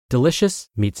Delicious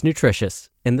meets nutritious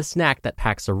in the snack that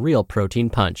packs a real protein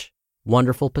punch.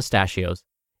 Wonderful Pistachios.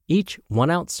 Each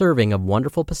 1-ounce serving of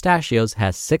Wonderful Pistachios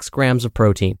has 6 grams of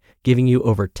protein, giving you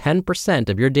over 10%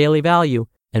 of your daily value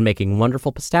and making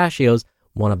Wonderful Pistachios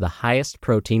one of the highest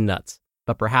protein nuts.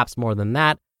 But perhaps more than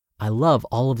that, I love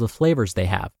all of the flavors they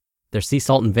have. Their sea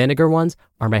salt and vinegar ones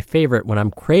are my favorite when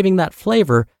I'm craving that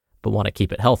flavor but want to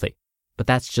keep it healthy. But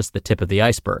that's just the tip of the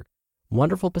iceberg.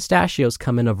 Wonderful Pistachios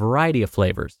come in a variety of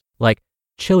flavors, like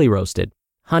chili roasted,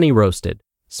 honey roasted,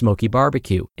 smoky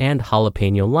barbecue, and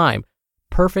jalapeno lime,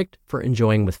 perfect for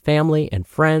enjoying with family and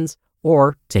friends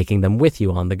or taking them with you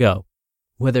on the go.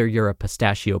 Whether you're a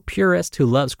pistachio purist who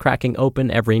loves cracking open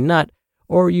every nut,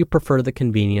 or you prefer the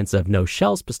convenience of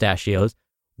no-shells pistachios,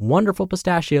 Wonderful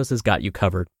Pistachios has got you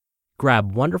covered.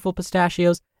 Grab Wonderful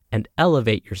Pistachios and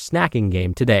elevate your snacking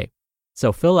game today.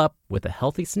 So fill up with a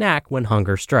healthy snack when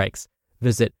hunger strikes.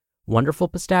 Visit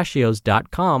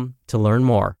wonderfulpistachios.com to learn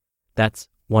more. That's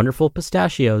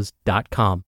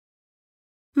wonderfulpistachios.com.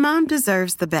 Mom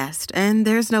deserves the best, and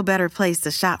there's no better place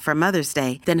to shop for Mother's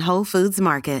Day than Whole Foods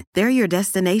Market. They're your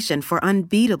destination for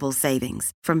unbeatable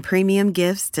savings, from premium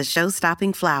gifts to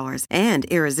show-stopping flowers and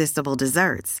irresistible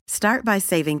desserts. Start by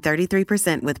saving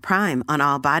 33% with Prime on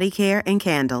all body care and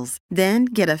candles. Then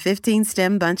get a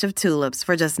 15-stem bunch of tulips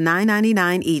for just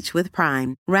 $9.99 each with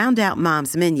Prime. Round out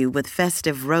Mom's menu with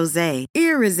festive rosé,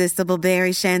 irresistible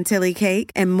berry chantilly cake,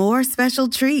 and more special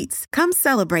treats. Come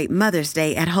celebrate Mother's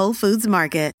Day at Whole Foods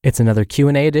Market. It's another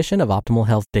Q&A edition of Optimal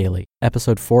Health Daily,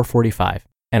 episode 445,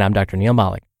 and I'm Dr. Neil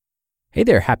Malik. Hey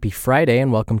there, happy Friday,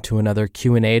 and welcome to another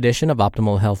Q&A edition of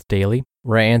Optimal Health Daily,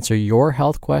 where I answer your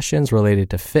health questions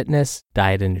related to fitness,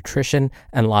 diet and nutrition,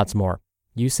 and lots more.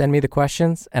 You send me the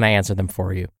questions, and I answer them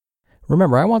for you.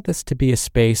 Remember, I want this to be a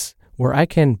space where I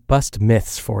can bust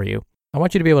myths for you. I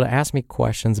want you to be able to ask me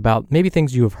questions about maybe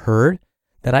things you have heard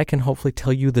that I can hopefully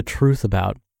tell you the truth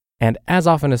about. And as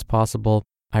often as possible,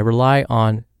 I rely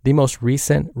on the most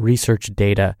recent research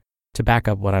data to back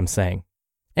up what I'm saying.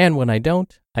 And when I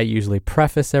don't, I usually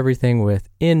preface everything with,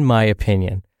 in my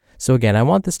opinion. So again, I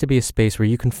want this to be a space where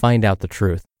you can find out the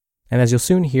truth. And as you'll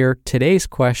soon hear, today's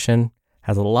question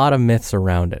has a lot of myths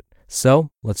around it. So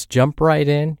let's jump right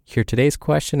in, hear today's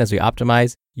question as we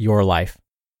optimize your life.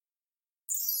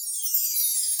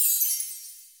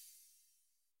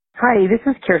 Hi, this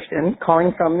is Kirsten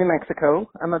calling from New Mexico.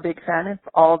 I'm a big fan of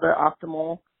all the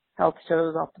Optimal Health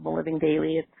shows, Optimal Living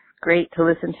Daily. It's great to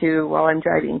listen to while I'm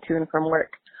driving to and from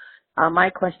work. My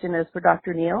question is for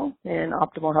Dr. Neil in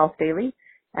Optimal Health Daily,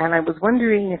 and I was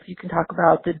wondering if you can talk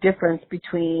about the difference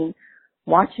between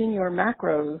watching your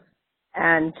macros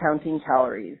and counting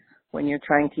calories when you're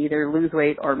trying to either lose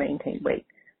weight or maintain weight.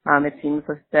 It seems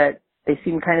that they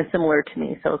seem kind of similar to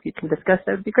me, so if you can discuss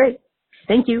that would be great.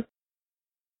 Thank you.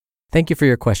 Thank you for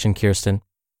your question, Kirsten.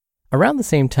 Around the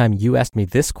same time you asked me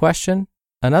this question,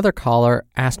 another caller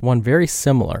asked one very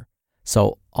similar.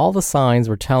 So all the signs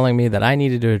were telling me that I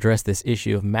needed to address this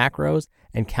issue of macros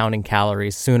and counting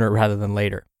calories sooner rather than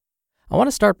later. I want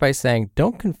to start by saying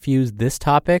don't confuse this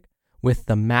topic with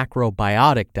the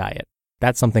macrobiotic diet.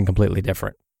 That's something completely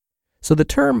different. So the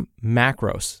term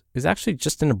macros is actually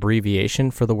just an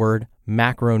abbreviation for the word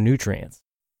macronutrients.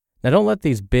 Now, don't let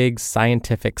these big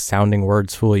scientific sounding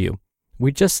words fool you.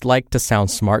 We just like to sound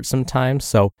smart sometimes,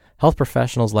 so health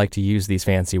professionals like to use these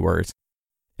fancy words.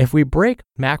 If we break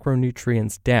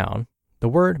macronutrients down, the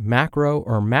word macro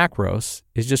or macros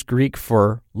is just Greek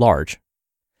for large.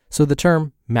 So the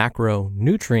term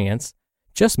macronutrients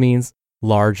just means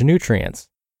large nutrients,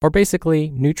 or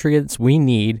basically nutrients we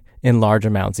need in large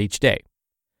amounts each day.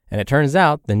 And it turns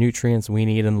out the nutrients we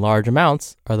need in large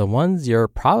amounts are the ones you're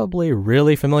probably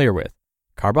really familiar with: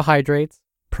 carbohydrates,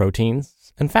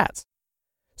 proteins, and fats.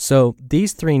 So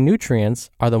these 3 nutrients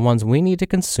are the ones we need to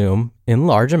consume in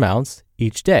large amounts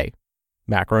each day,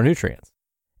 macronutrients.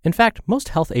 In fact, most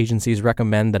health agencies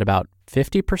recommend that about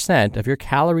 50% of your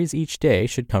calories each day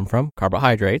should come from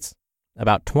carbohydrates,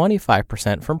 about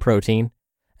 25% from protein,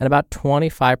 and about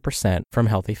 25% from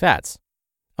healthy fats.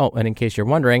 Oh, and in case you're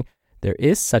wondering, there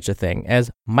is such a thing as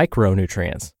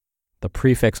micronutrients. The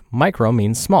prefix micro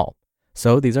means small,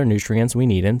 so these are nutrients we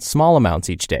need in small amounts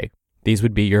each day. These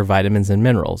would be your vitamins and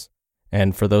minerals.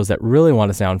 And for those that really want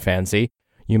to sound fancy,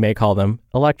 you may call them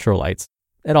electrolytes.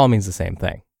 It all means the same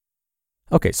thing.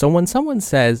 Okay, so when someone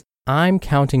says, I'm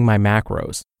counting my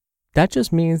macros, that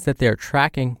just means that they're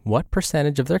tracking what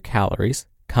percentage of their calories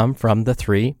come from the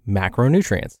 3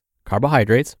 macronutrients: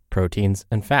 carbohydrates, proteins,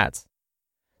 and fats.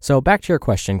 So back to your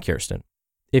question, Kirsten.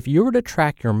 If you were to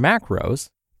track your macros,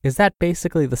 is that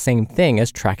basically the same thing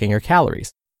as tracking your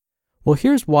calories? Well,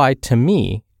 here's why, to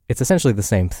me, it's essentially the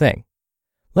same thing.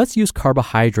 Let's use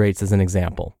carbohydrates as an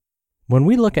example. When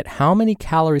we look at how many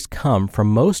calories come from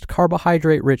most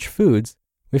carbohydrate-rich foods,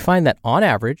 we find that on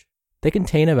average, they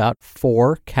contain about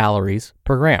 4 calories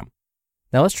per gram.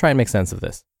 Now let's try and make sense of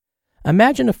this.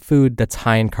 Imagine a food that's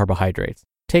high in carbohydrates.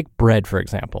 Take bread, for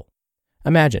example.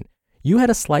 Imagine you had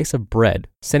a slice of bread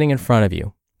sitting in front of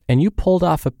you, and you pulled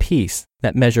off a piece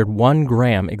that measured 1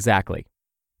 gram exactly.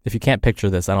 If you can't picture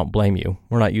this, I don't blame you.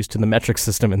 We're not used to the metric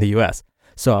system in the US,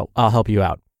 so I'll help you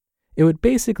out. It would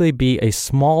basically be a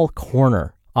small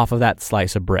corner off of that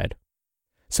slice of bread.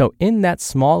 So in that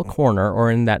small corner,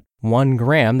 or in that 1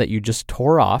 gram that you just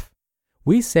tore off,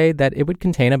 we say that it would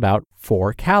contain about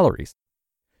 4 calories.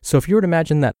 So if you were to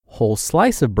imagine that whole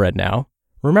slice of bread now,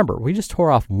 remember, we just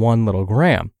tore off 1 little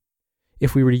gram.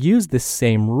 If we were to use this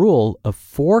same rule of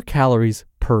 4 calories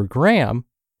per gram,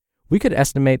 we could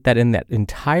estimate that in that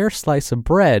entire slice of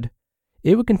bread,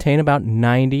 it would contain about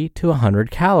 90 to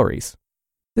 100 calories.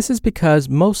 This is because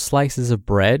most slices of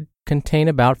bread contain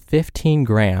about 15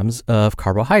 grams of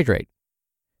carbohydrate.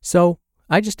 So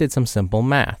I just did some simple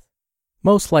math.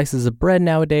 Most slices of bread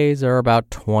nowadays are about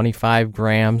 25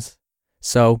 grams.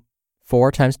 So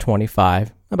 4 times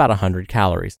 25, about 100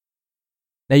 calories.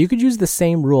 Now you could use the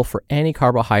same rule for any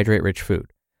carbohydrate-rich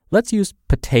food. Let's use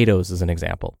potatoes as an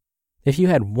example. If you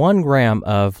had 1 gram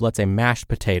of, let's say, mashed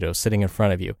potatoes sitting in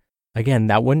front of you, again,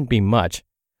 that wouldn't be much.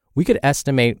 We could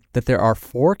estimate that there are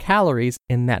 4 calories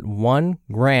in that 1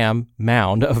 gram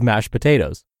mound of mashed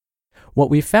potatoes. What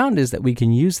we found is that we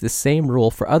can use the same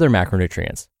rule for other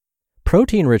macronutrients.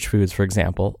 Protein-rich foods, for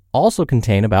example, also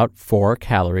contain about 4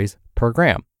 calories per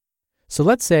gram. So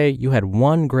let's say you had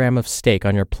 1 gram of steak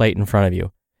on your plate in front of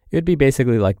you. It would be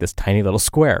basically like this tiny little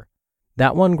square.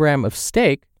 That 1 gram of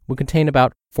steak would contain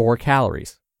about 4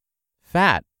 calories.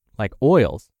 Fat, like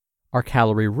oils, are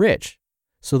calorie-rich.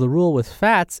 So the rule with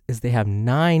fats is they have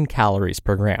 9 calories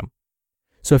per gram.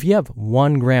 So if you have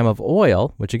 1 gram of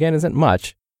oil, which again isn't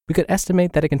much, we could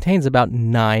estimate that it contains about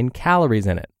 9 calories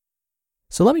in it.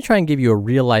 So let me try and give you a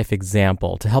real-life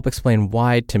example to help explain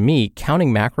why, to me,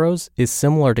 counting macros is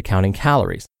similar to counting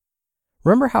calories.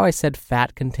 Remember how I said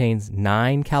fat contains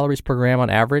 9 calories per gram on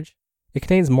average? It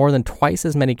contains more than twice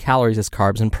as many calories as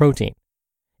carbs and protein.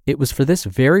 It was for this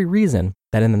very reason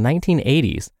that in the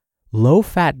 1980s,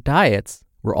 low-fat diets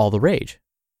were all the rage.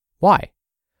 Why?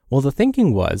 Well, the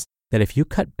thinking was that if you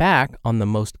cut back on the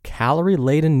most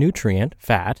calorie-laden nutrient,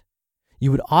 fat,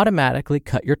 you would automatically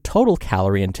cut your total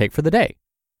calorie intake for the day.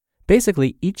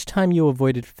 Basically, each time you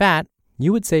avoided fat,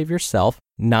 you would save yourself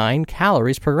 9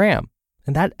 calories per gram,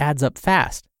 and that adds up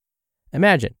fast.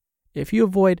 Imagine, if you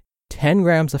avoid 10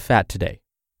 grams of fat today,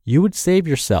 you would save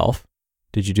yourself,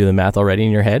 did you do the math already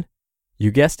in your head?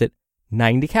 You guessed it,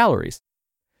 90 calories.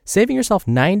 Saving yourself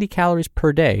 90 calories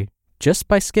per day just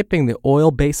by skipping the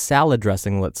oil-based salad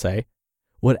dressing, let's say,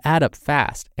 would add up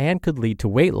fast and could lead to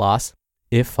weight loss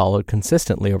if followed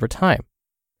consistently over time.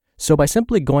 So by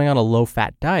simply going on a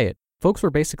low-fat diet, folks were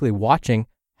basically watching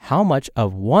how much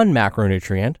of one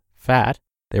macronutrient, fat,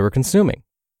 they were consuming.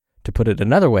 To put it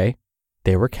another way,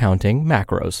 they were counting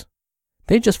macros.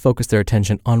 They just focused their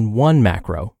attention on one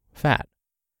macro, fat.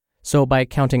 So by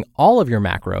counting all of your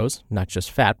macros, not just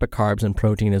fat, but carbs and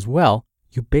protein as well,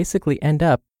 you basically end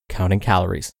up counting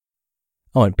calories.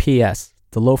 Oh, and P.S.,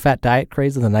 the low-fat diet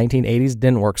craze of the 1980s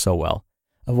didn't work so well.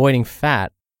 Avoiding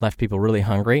fat left people really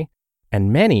hungry,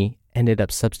 and many ended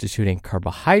up substituting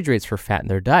carbohydrates for fat in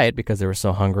their diet because they were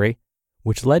so hungry,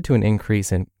 which led to an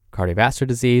increase in cardiovascular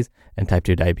disease and type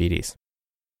 2 diabetes.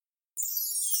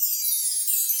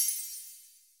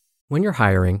 When you're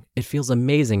hiring, it feels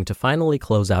amazing to finally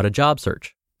close out a job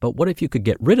search. But what if you could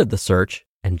get rid of the search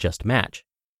and just match?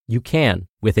 You can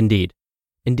with Indeed.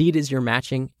 Indeed is your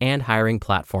matching and hiring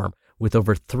platform with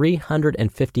over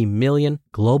 350 million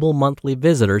global monthly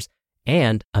visitors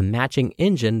and a matching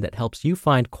engine that helps you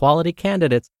find quality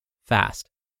candidates fast.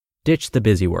 Ditch the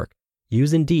busy work.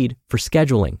 Use Indeed for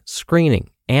scheduling, screening,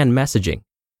 and messaging.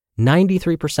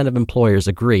 93% of employers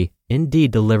agree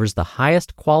Indeed delivers the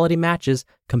highest quality matches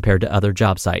compared to other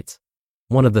job sites.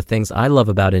 One of the things I love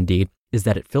about Indeed is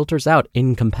that it filters out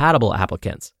incompatible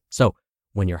applicants. So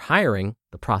when you're hiring,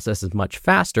 the process is much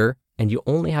faster and you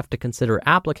only have to consider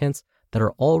applicants that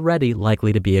are already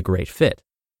likely to be a great fit.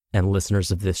 And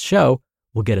listeners of this show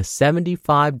will get a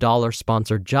 $75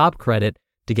 sponsored job credit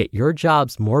to get your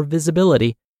jobs more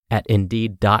visibility at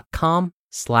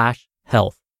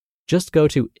Indeed.com/health. Just go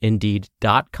to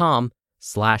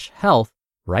Indeed.com/health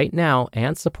right now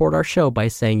and support our show by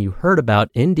saying you heard about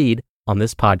Indeed on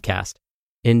this podcast.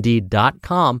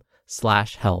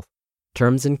 Indeed.com/health.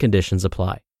 Terms and conditions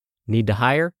apply. Need to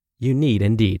hire? You need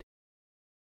Indeed.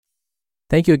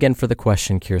 Thank you again for the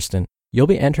question, Kirsten. You'll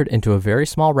be entered into a very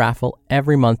small raffle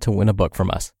every month to win a book from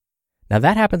us. Now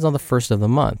that happens on the first of the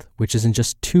month, which is in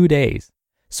just 2 days.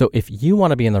 So if you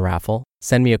want to be in the raffle,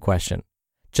 send me a question.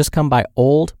 Just come by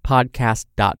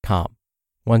oldpodcast.com.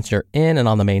 Once you're in and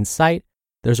on the main site,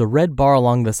 there's a red bar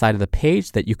along the side of the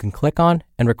page that you can click on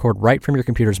and record right from your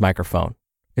computer's microphone.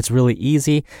 It's really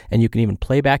easy, and you can even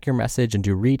play back your message and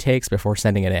do retakes before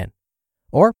sending it in.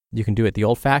 Or you can do it the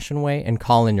old-fashioned way and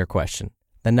call in your question.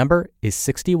 The number is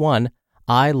 61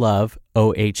 I love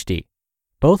OHD.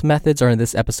 Both methods are in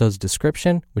this episode's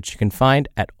description, which you can find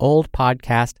at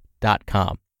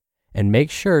oldpodcast.com. And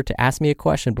make sure to ask me a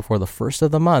question before the first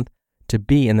of the month to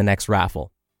be in the next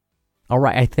raffle. All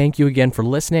right, I thank you again for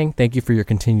listening. Thank you for your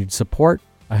continued support.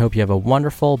 I hope you have a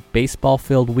wonderful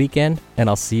baseball-filled weekend, and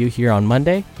I'll see you here on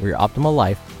Monday where your optimal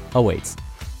life awaits.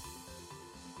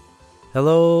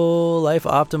 Hello, Life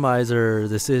Optimizer.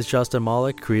 This is Justin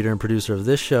Malik, creator and producer of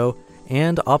this show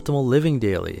and Optimal Living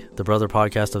Daily, the brother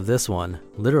podcast of this one.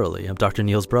 Literally, I'm Dr.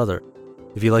 Neil's brother.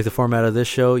 If you like the format of this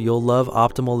show, you'll love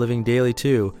Optimal Living Daily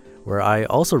too, where I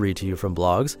also read to you from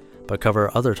blogs, but cover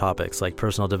other topics like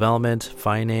personal development,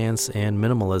 finance, and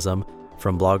minimalism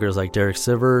from bloggers like Derek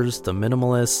Sivers, The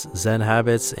Minimalists, Zen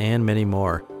Habits, and many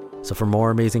more. So for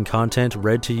more amazing content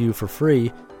read to you for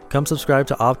free, come subscribe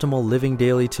to Optimal Living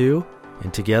Daily too,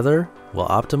 and together we'll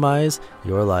optimize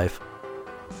your life.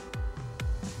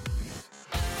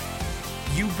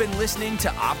 You've been listening to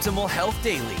Optimal Health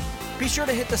Daily. Be sure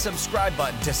to hit the subscribe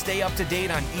button to stay up to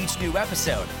date on each new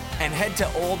episode, and head to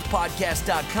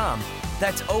oldpodcast.com.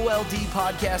 That's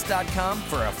oldpodcast.com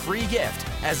for a free gift,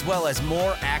 as well as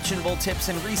more actionable tips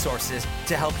and resources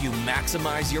to help you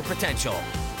maximize your potential.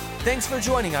 Thanks for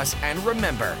joining us, and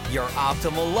remember, your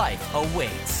optimal life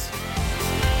awaits.